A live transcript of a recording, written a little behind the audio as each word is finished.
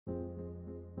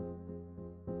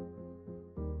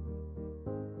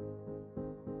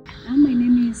My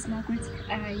name is Magreth.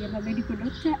 I am a medical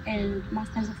doctor and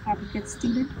Masters of Public Health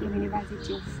student from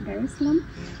University of Dar es Salaam.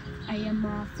 I am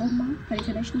a former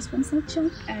international sponsor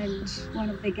and one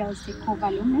of the girls takeover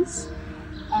alumnus.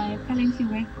 I currently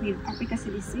work with Africa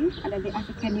CDC under the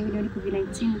African Union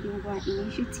COVID-19 Lingua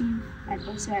Initiative and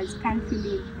also as country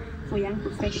lead for Young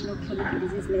Professional Chronic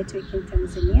Disease Network in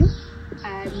Tanzania.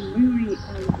 I'm really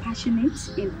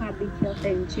passionate in public health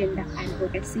and gender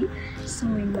advocacy. So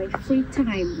in my free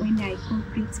time, when I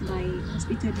complete my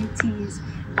hospital duties,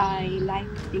 I like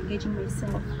engaging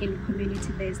myself in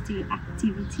community-based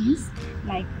activities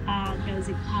like girls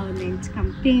empowerment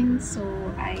campaigns.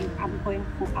 So I am going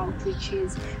for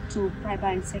outreaches to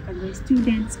primary and secondary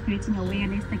students, creating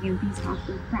awareness against these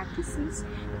harmful practices,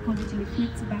 because it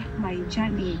reflects back my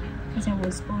journey, because I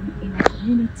was born in a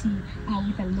community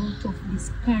with a lot of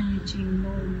disparaging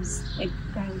norms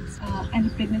against early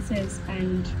pregnancies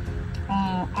and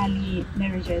early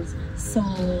marriages. So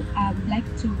I like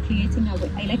to create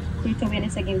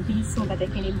awareness against this so that I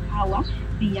can empower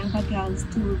the younger girls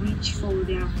to reach for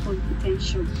their full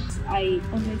potential. I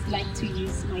always like to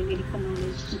use my medical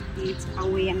knowledge to create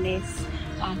awareness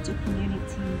to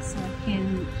community, so I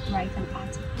can write an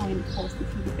article and post it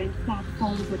through different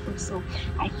platforms, but also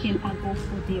I can go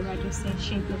for the radio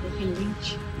session so that I can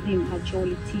reach the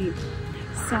majority.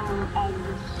 So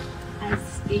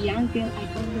as a young girl,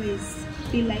 I always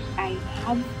feel like I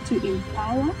have to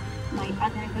empower my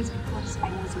other girls because I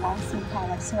was once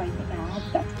empowered. So I think I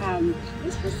have that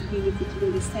responsibility to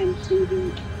do the same to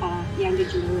the younger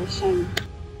generation.